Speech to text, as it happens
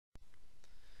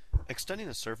Extending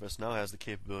a surface now has the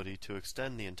capability to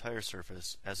extend the entire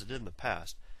surface as it did in the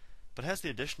past, but has the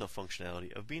additional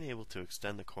functionality of being able to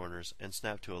extend the corners and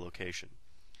snap to a location.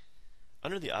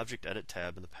 Under the Object Edit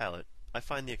tab in the palette, I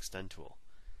find the Extend tool.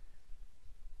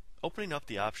 Opening up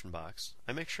the option box,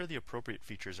 I make sure the appropriate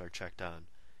features are checked on.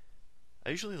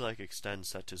 I usually like Extend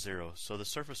set to 0 so the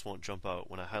surface won't jump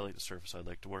out when I highlight the surface I'd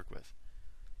like to work with.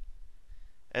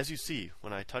 As you see,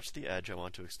 when I touch the edge I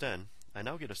want to extend, I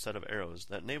now get a set of arrows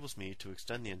that enables me to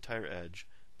extend the entire edge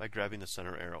by grabbing the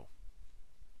center arrow.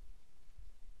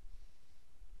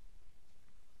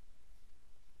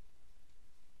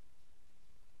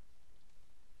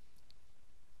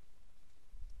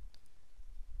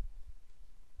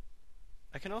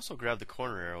 I can also grab the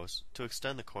corner arrows to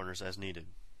extend the corners as needed.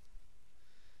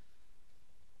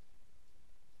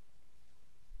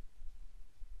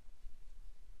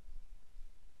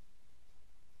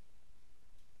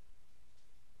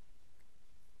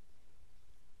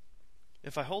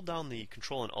 If I hold down the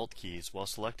Control and Alt keys while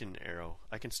selecting an arrow,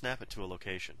 I can snap it to a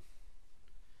location.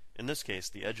 In this case,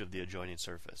 the edge of the adjoining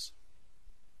surface.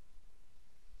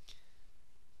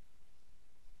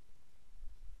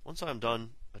 Once I'm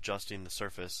done adjusting the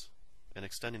surface and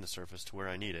extending the surface to where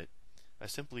I need it, I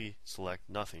simply select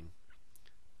Nothing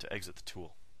to exit the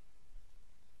tool.